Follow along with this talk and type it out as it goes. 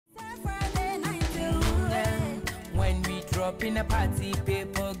up in a party,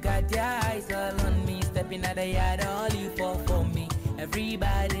 people got their eyes all on me. Stepping out the yard, all you for me.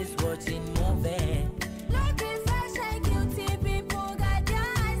 Everybody's watching moving. Looking fresh and guilty, people got their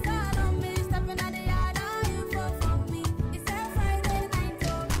eyes all on me. Stepping out the yard, all you for me. It's a Friday night,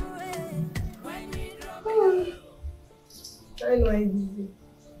 don't when we drop it. Anyway,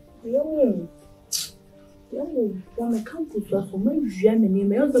 when I come to for my Germany,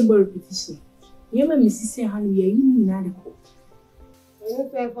 my other repetition. You may miss say, honey, you're in Nadico.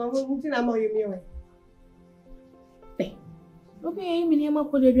 Okay,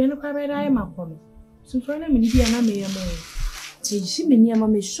 Miniama could have been a private eye, my color. So, for a minute, I may have more. She may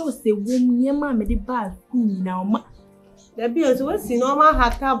me show say, woman, your mamma, the bad, now. The bills was in all my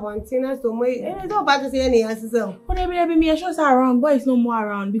hat tab on sinners to me. It's not bad to say any answer. Whatever me a shows around, boys no more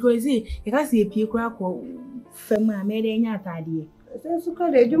around because you can see a pew crack or Fema made any idea. So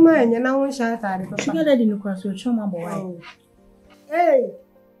could they do mine and I won't shout at it. Sugar that didn't cross your chum, boy. Hey,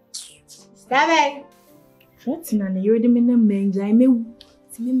 Stabby. What's in an irredeemable mange? I may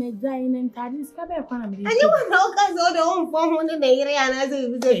me dying and tidy Stabby upon me. And you want all kinds of the home for 100 and as a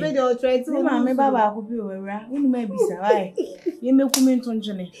video trade to my Baba who be aware. You may be so. You may comment on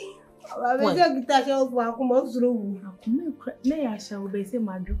Johnny. I will take that off while come up through. May I shall be say,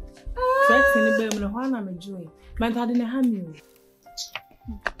 Madro. Threats in the Birmingham of one I'm enjoying. But I didn't have you.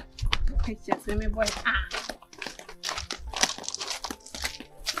 Just me, boy.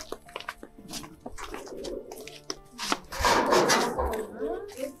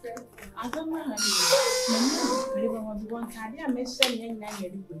 I don't know. I was one time. I may send you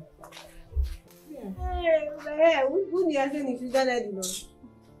Hey, wouldn't you have any future?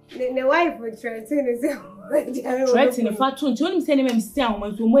 The wife would threaten is threatening the fat tune. Tell him send him down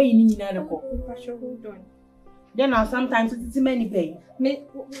when to way in another call. Then I'll sometimes it's many pay.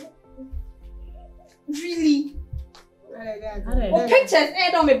 Really? What pictures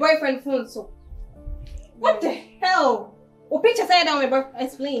aired on my boyfriend's phone? So, what the hell? What pictures aired on my boyfriend?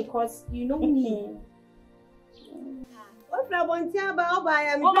 Explain, cause you know me. What I want to about by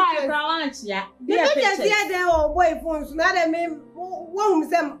a yeah. The pictures here there or boy phones. Now they mean one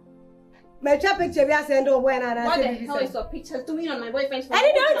them. My picture we are sent over and I what the hell is your picture doing on my boyfriend's phone? I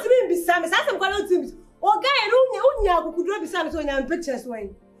didn't want to be beside me. I'm going to be. Oh, guy, who could draw beside me so I'm pictures when.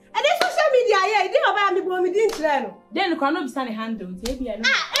 And then social media, yeah, they have me, but we didn't learn. Then you cannot be standing handle. Maybe I know. I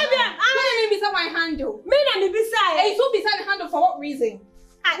didn't beside my handle. Me and me beside. Hey, so beside the handle for what reason?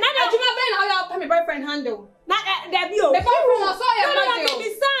 Now that you my friend, how y'all pay my boyfriend handle? Not that be your boyfriend. I saw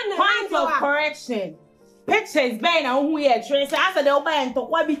your point of correction. Picture is bad now. Who here? Trace. I said they'll buy and talk.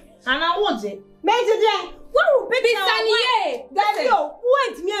 What be? And I want it. Major Jane. What will be Sunny? That you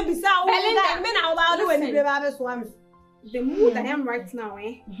want me beside Belinda. Men are about doing the baby swams. The mood I am right now,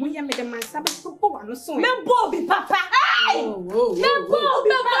 eh? We are making my Sabbath to go on so. Men Bobby, Papa. Hey! Men Bobby,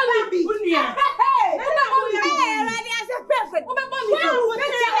 Papa. Hey! Perfect.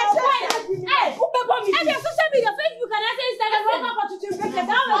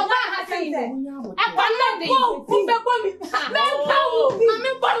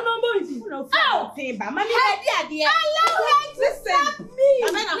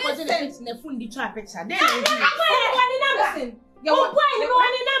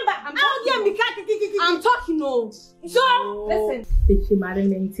 I'm talking no. So listen.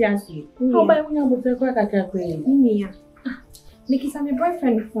 Nikki's my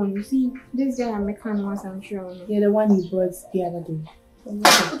boyfriend phone. You see, this guy I'm making once I'm sure. Yeah, the one you brought the other day.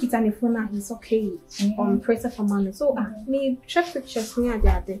 It's on the phone now, he's okay. On pressure for money. So me check pictures me at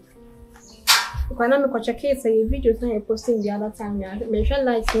that day. When I'm going to check it, say videos now you're posting the other time. Make sure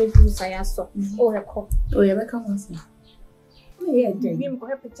like me do say I saw. Oh, a cop. Oh, yeah, come on. Yeah, then we go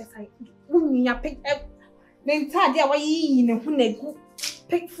have pictures like you pick then tell why you in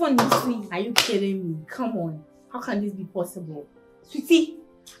pick phone this week. Are you kidding me? Come on. How can this be possible? Sweetie,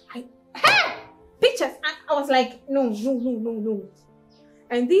 pictures. I was like, no.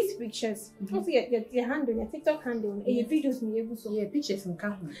 And these pictures, also your handle, your TikTok handle, and your videos, yeah, pictures and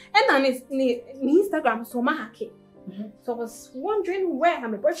camera. And then it's Instagram, so my hack. So I was wondering where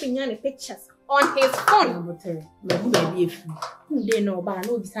my boyfriend had the pictures on his phone. Maybe who they know about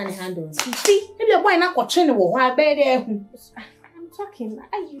no design handle. See, maybe a boy not watching the wall. I bet I'm talking.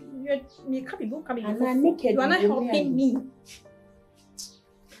 You can't be good coming. You are not helping me.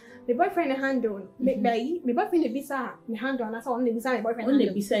 My boyfriend handle. My boyfriend the visa. My handle and that's all the visa. My boyfriend. On the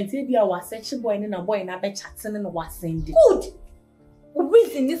visa, maybe I was such a boy and a boy and I bet chatting and was sending. Good.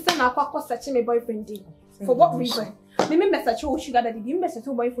 Reason this time I was searching my boyfriend. For what reason? Remember such a sugar daddy. Remember such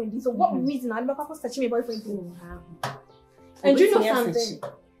a boyfriend. So what reason I was searching my boyfriend? And you know something?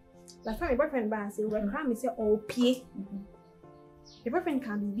 Last time my boyfriend said, "When crime is all pay." Your boyfriend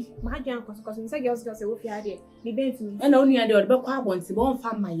can be my young because we say girls say if you are there, me bent me. And only I do but kwa bonti bon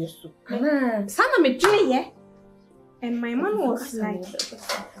fam my yeso. Sana me try and my man was like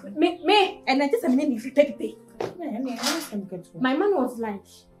me and I just a minute pepe. My man was like,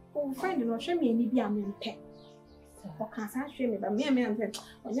 oh friend, no show me any be a me pet. Or can't show me, but me and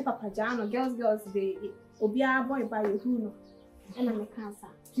when your papa John or girls they obia boy by you who know. And I'm a cancer.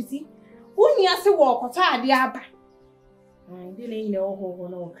 You see? Only as a walk or tired the abba. I didn't know who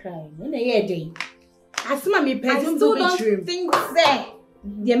no crying. In a day. As mammy I still don't think there.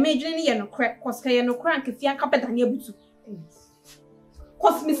 The imagining no crack, cause I no crank if you're carpet and able to.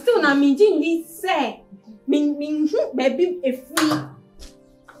 Cause me still not mean say. Mean, baby, if we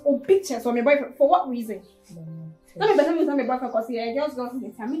or pictures for my boyfriend for what reason? Let me better use my boyfriend because he just got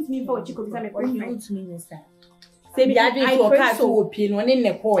this. I mean to me for Chico beside my boyfriend. To me, sir. Say, I pray so. Opinion in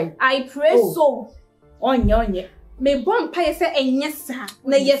the point. I pray so. On your me bomb pie say, yes, sir.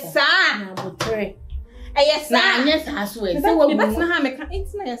 Na yes, sir. Yes, sir. Yes, I swear. So, we better not have a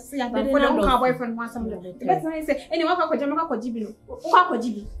it's not yes, sir. But when our boyfriend wants something, that's why I say, anyone can go to Jibi. What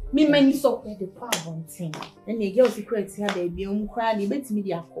Jibi? Me, many so. The problem thing. And the girls secrets here, baby, cry, the bet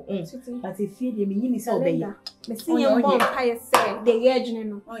media. But if you did me, so baby. Me see your bomb pie say, the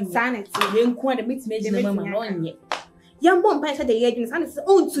agent sanity. Then quite a bit made the mamma on yet. Young bomb pie said the agent sanity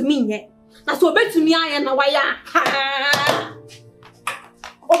own to me yet. That's what bet to me, I am a wire.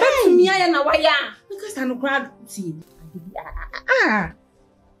 Obey to me, I am a wire. Because I'm a crowd team.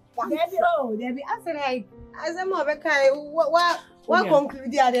 Debbie, after I, as a mother, what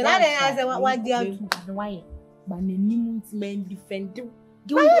conclude the other? I said, what the other? Why? But the new men defend you.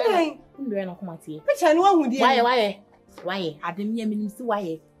 Do you know? Which I know would why? I didn't mean to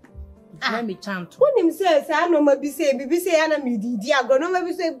why. Let me chant. When him says, I know my be say, enemy, dear, go no,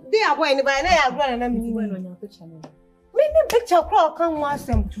 maybe say, they are going to buy a grand on your picture. Many picture crowd come watch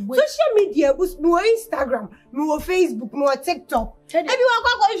them. Social media was more Instagram, more Facebook, more TikTok. Everyone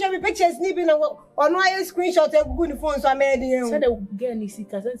got show me pictures snipping on why screenshot and good phone so I made it. So the girl is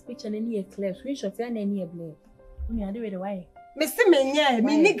it picture any a clear screenshot and any a blame. Only I do it away. Mr. Menya,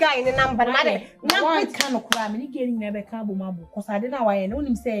 me guy in the number. Now kind of crime, and he getting never cabo mabu, because I don't know why I know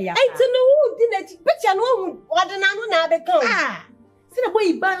him say, I don't know who did it. Picture no what the now become. Ah, see the way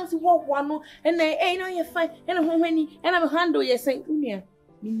he balance walk one, and they ain't on your fight, and a woman, and I'm a handle, yes, Saint Unia.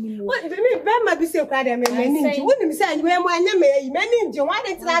 What if me, Bama be so glad I mean, wouldn't say, where my name, many, why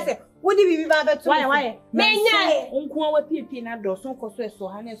didn't I say, would you be rather to why? Menya, Uncle, what people not do so, because so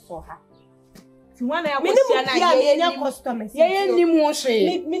honey saw her. One I was customers. Yeah, any more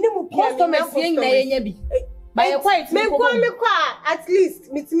shame. Minimum customers saying, maybe. By a quiet, may call me at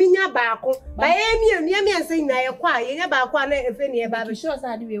least, Miss Minya Barco. By any and saying, I acquire about one if any about the shows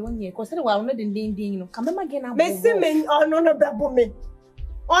I do 1 year, because they were not in the come again. Miss Simmons or none of that woman.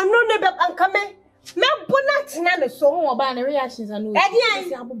 Or none of that coming. Not bonnet, so about the reactions and at the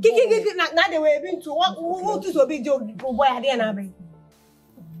end, kicking not the way been to what to be joke boy at the end.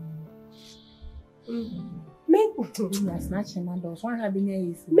 Me, you are snatching my doors. One have been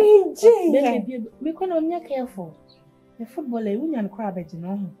easy. Me, couldn't careful. The footballer, you and crab it, you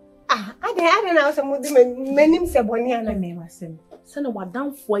know. Ah, I don't know some of them. Many Saboniana may myself. Son, what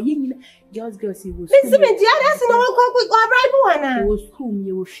down for you? Girls, he was. Miss Cement, that's no one. Was whom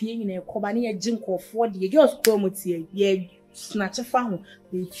you were feeling in a Cobania jink or 40 girls, Cromotia, ye snatch a farm.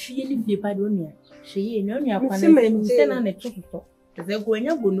 They feel the Padonia. She ain't only a Panama send on a total. They go in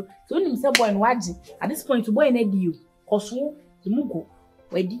your gun, so himself boy and watching. At this point, to boy and Eddie, Cosmo, the Mugo,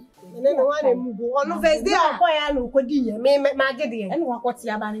 Weddy. And then one on the first day, I know Codia, may Maggie, and what's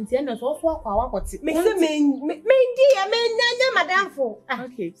your band and also what's it. Mr. Main, dear, man, madame for.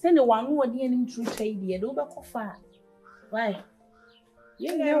 Okay, send the one who are the enemy true trade, the over far. Why?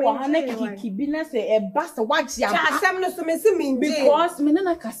 You know, I'm not keeping us a bastard watch ya. I'm not so missing because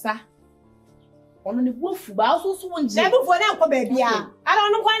Minana Casa. On the wolf, but also one never for now, baby. I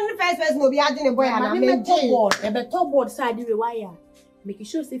don't know when the first person will be adding a boy. I'm a top board side of the wire. Make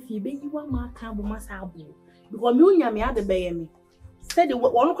sure if you be you want my cabo must have you. Because you me other bay me. Said the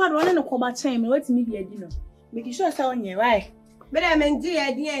one card running a combat chain, wait to me be a dinner. Make sure so on your right. But I'm in dear,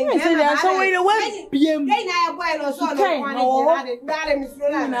 so wait away. PM. I boy or so.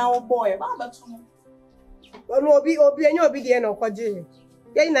 Now, boy, will be obedient or quadrille.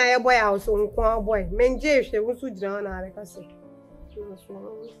 Yay, na boy house on Quan boy. Menje, she was to drown our castle. She was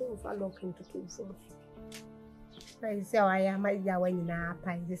so looking to 2 4. I say, I am my Yawan in our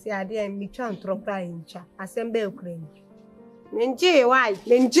pie. They say, I didn't meet Chan Tropine, assemble crane. Menje, why?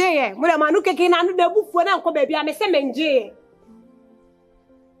 Menje, when a manuka came under the book for now, baby, I may say Menje.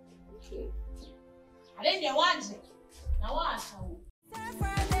 I didn't want it. Now, what?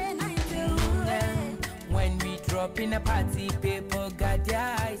 When we drop in a party, people got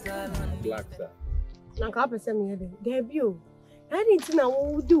their eyes all on me. Black sir. Now, can't say me debut. I didn't know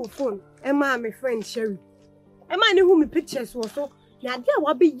what we do phone. Emma, my friend Sherry. Emma knew who my pictures was so. Now, there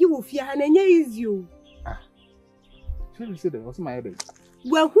will be you if you and is you. Sherry said that. What's my head?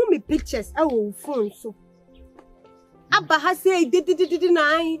 Well, who me pictures? I will phone so. Abba has said, did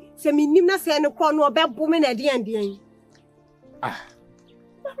I say me Nimna say no corner about woman at the end.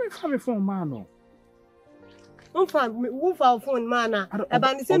 What me phone man? Who found phone man?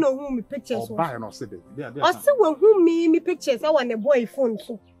 About the same who me pictures. Buy and said it. I see when who me pictures. I want a boy phone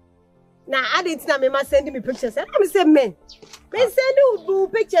so. Now I didn't know me must send me pictures. I say men. Me send you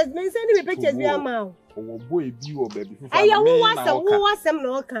pictures. Me send me pictures via mouth. Oh boy, you baby. Hey, who was some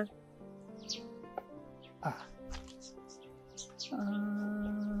no can?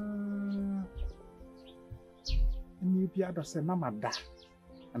 Maybe I say Mama da,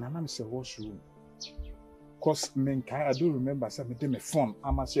 and I'm say washroom. Cause I do remember something my phone.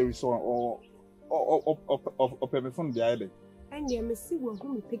 I'm a series or my phone the other. And yeah, me see what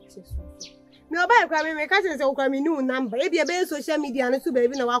who me pictures. Me oba ekwa me catch say okwa me new number. E be social media na so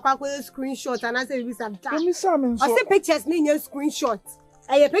baby na wakwa screenshot and I say we some that. Me say me so. I say pictures ni your screenshot.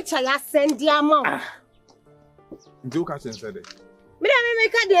 E picture ya send dia ma. Do catch and say that. Me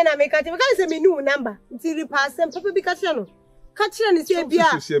catch dey na me catch. Me can say me new number. Until pass them papa be catch no. Catch na say bia.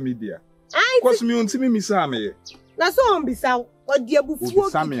 Social media. Cause me unti me say me. Na so on bisa o di abufuo.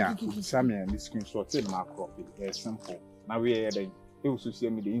 Samia and this screenshot in my crop it simple. Now we are there. You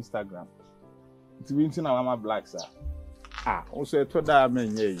social media Instagram. It's winter na Mama Black sir. Also to that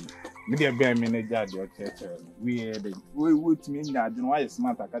man ye. Me dey be manager the church. We are there. We to me na do why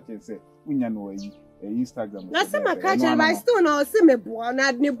smart catch say unya no yi Instagram. Na say my catch my still na say me boa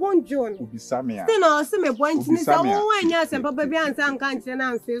na ne bon John. Obi Samia. Still na say me boa ntini say wo anya say papa bi ansa nka nche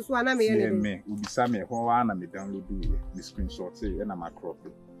na nse so na me ye ne. Me Obi Samia ho wa na me download the screenshot say na my crop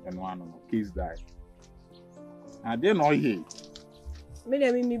and one no case die. And then all here. Me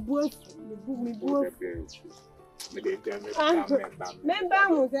dey me buo. Me ba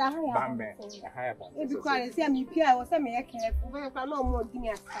mo say higher. E bi kwa say me pia wo say me ye careful. We kwa no mo di me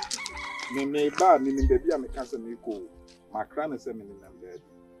asa. Me ba me baby am can say me ko. My crown say me number.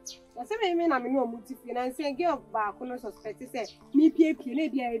 I say me na me no mo ti fi na say girl ba ko no suspect say me pia na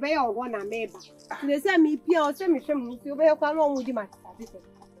bia e be ya ogo na me ba. They say me pia o say me hwe mo ti o be kwa no mo di ma asa.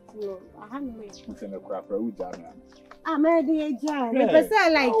 No, I have no way. Say me crap we jam. Me dey jam. Me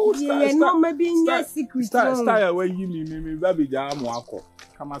person like you no maybe in your secret. Style when you me baby jam akọ.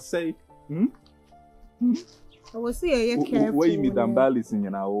 Come say, I will say you careful. Where you me dambalis in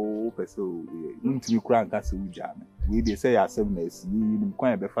na o person ntimi kura nka se we jam. We dey say yourselfness you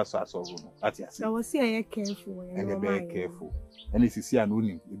kwan be fa so aso no. That you say. I will say you careful. And be careful. And if you see an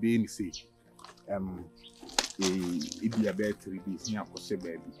onim, e be ni say it be about 3 days ni akose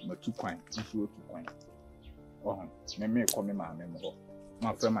baby ma 2 kwan nso 2 kwan me come ma mo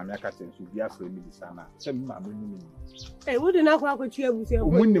ma friend ma me aka tell so bia friend me sana say me ma me ni wo de na kwa akotwe abusi e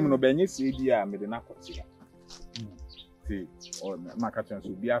wo nim no benye se di a me de na kote see or ma aka tell so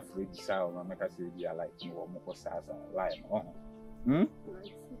bia friend sa o ma me aka say bia like no mo ko sa line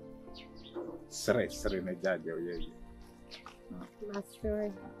sere me jaje o ye that's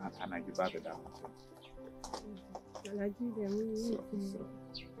right and I give back that I give them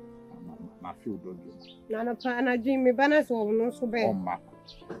my feel don't na na pa na dream me bana so no so be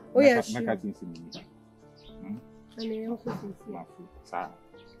oh yes na ka tin se ni ani yo ko tin ma fu sa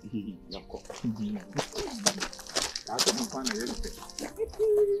yako ka to mo pa na ye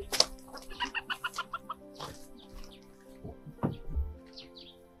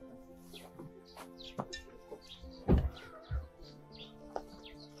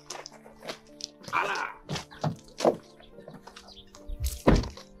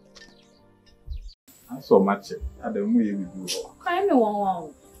so much at the way we do. Cry me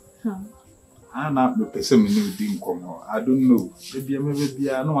one. I'm not the person who didn't come. I don't know. Maybe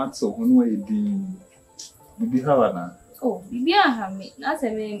I know what's so when we maybe how oh, maybe I have me. That's a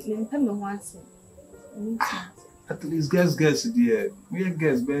me once. At least guess dear. We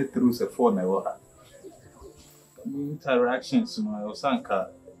guess better through the phone I interactions no sanka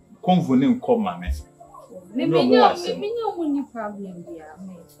convone come mame. Me no money problem there.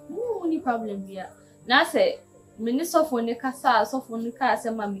 Me no money problem there. Na say me ni sofo ni kasa say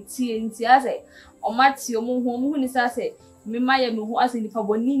ma me tie nti ase o mati o mu hu ni say me maye me hu ase nipa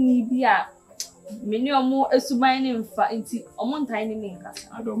boni ni bia me ni o mu esuban ni mfa nti o mu ntan ni me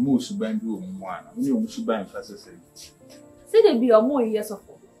nkasa ado mu esuban bi o mu ana me o mu esuban mfa se de bi o mu ye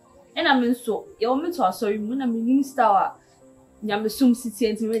sofo e na me nso ye o me to asori mu na me ni star Nyamesum city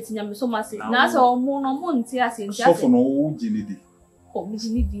and intimate Nyamesum as na so mo nti ase So for no ginidi. Oh,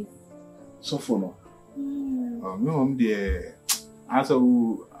 ginidi. So for no. Me the as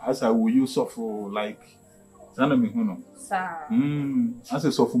I will use so for like sana me hu no. Sir. As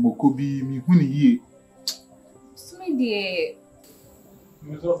a so for mokobi me hu ni ye. So me the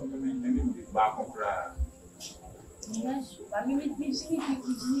Me so for me back on cry. Yes, I mean me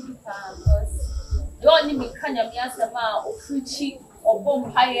because don't need me kind of yasama or fuchi or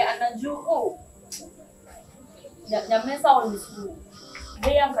bomb higher and a Jew. Oh, the mess on the school.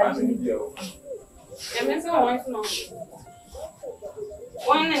 They are going to do. The mess on one.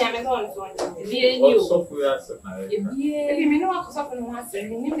 One and I'm going to be new software. If you know what to suffer, once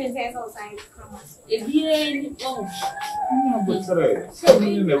and you may say all signs. If you but so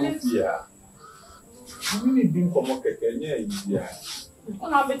me never fear. Me bin komo keke nya idea.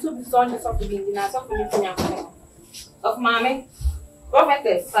 Ona beto bi so nso bi ndi na so for me nya ko. Of mommy.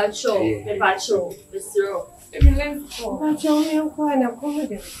 Prophetess Pacho, the Pacho, the Zero. Ebi len ko. Pacho me ko na ko me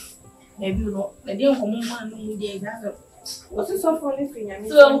de. Ebi no, e dey ko mo ma no mu dey ga. O so for me finya me.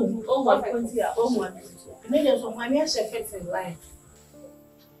 So, o mo kwenti a, o mo. Me dey so ma me shepherd in life.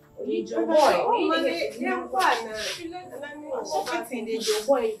 Your boy, yeah, boy. If you are the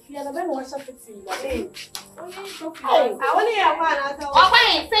man who wants to fix it, I want to hear one. Oh,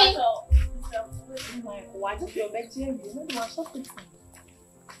 wait, why don't you bet you know what's up with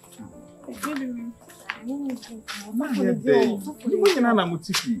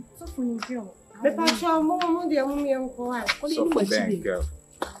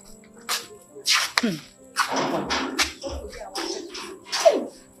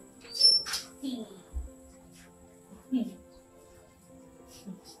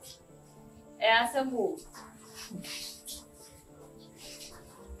é essa música.